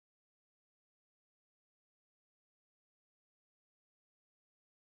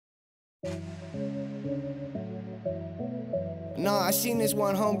Nah, I seen this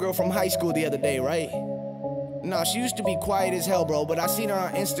one homegirl from high school the other day, right? Nah, she used to be quiet as hell, bro, but I seen her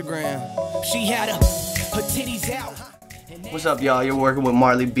on Instagram. She had her titties out. What's up, y'all? You're working with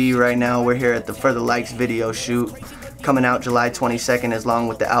Marley B right now. We're here at the For the Likes video shoot, coming out July 22nd, along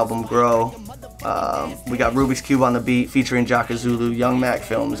with the album Grow. We got RUBiX Cube on the beat, featuring Jaca Zulu.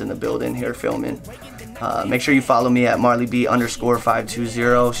 YungMacFilms in the building here filming. Make sure you follow me at Marley B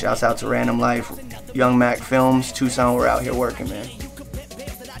 _520. Shouts out to RandomLyfe, YungMacFilms, Tucson. We're out here working, man.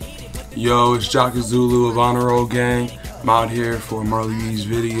 Yo, it's Jaca Zulu of Honor Roll Gang. I'm out here for Marley B's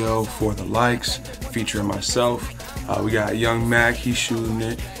video For the Likes, featuring myself. We got Young Mac, he's shooting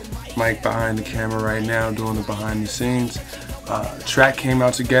it. Mike behind the camera right now, doing the behind the scenes. Track came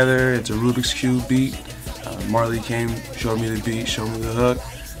out together. It's a RUBiX Cube beat. Marley came, showed me the beat, showed me the hook.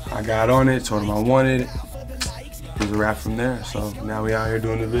 I got on it, told him I wanted it. It was a wrap from there. So now we out here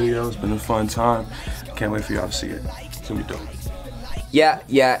doing the video. It's been a fun time. Can't wait for y'all to see it. It's gonna be dope. Yeah,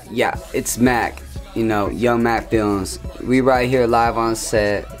 it's Mac, you know, YungMacFilms. We right here live on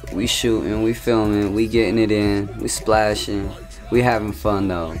set. We shooting, we filming, we getting it in, we splashing, we having fun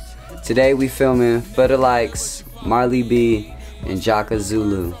though. Today we filming For the Likes, Marley B, and Jaca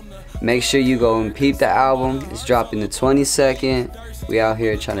Zulu. Make sure you go and peep the album. It's dropping the 22nd. We out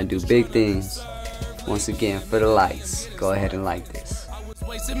here trying to do big things. Once again, For the Likes. Go ahead and like this.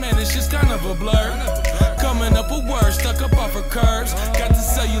 Man, it's just kind of a blur. Coming up with words stuck up off her curves. Got the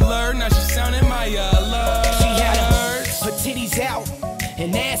cellular, now she's sounding my love. She had her titties out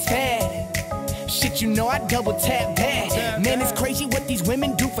and ass fat. Shit, you know I double tap that. Man, it's crazy what these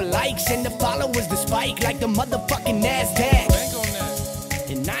women do for likes, and the followers the spike like the motherfucking NASDAQ.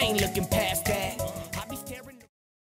 And I ain't looking past that.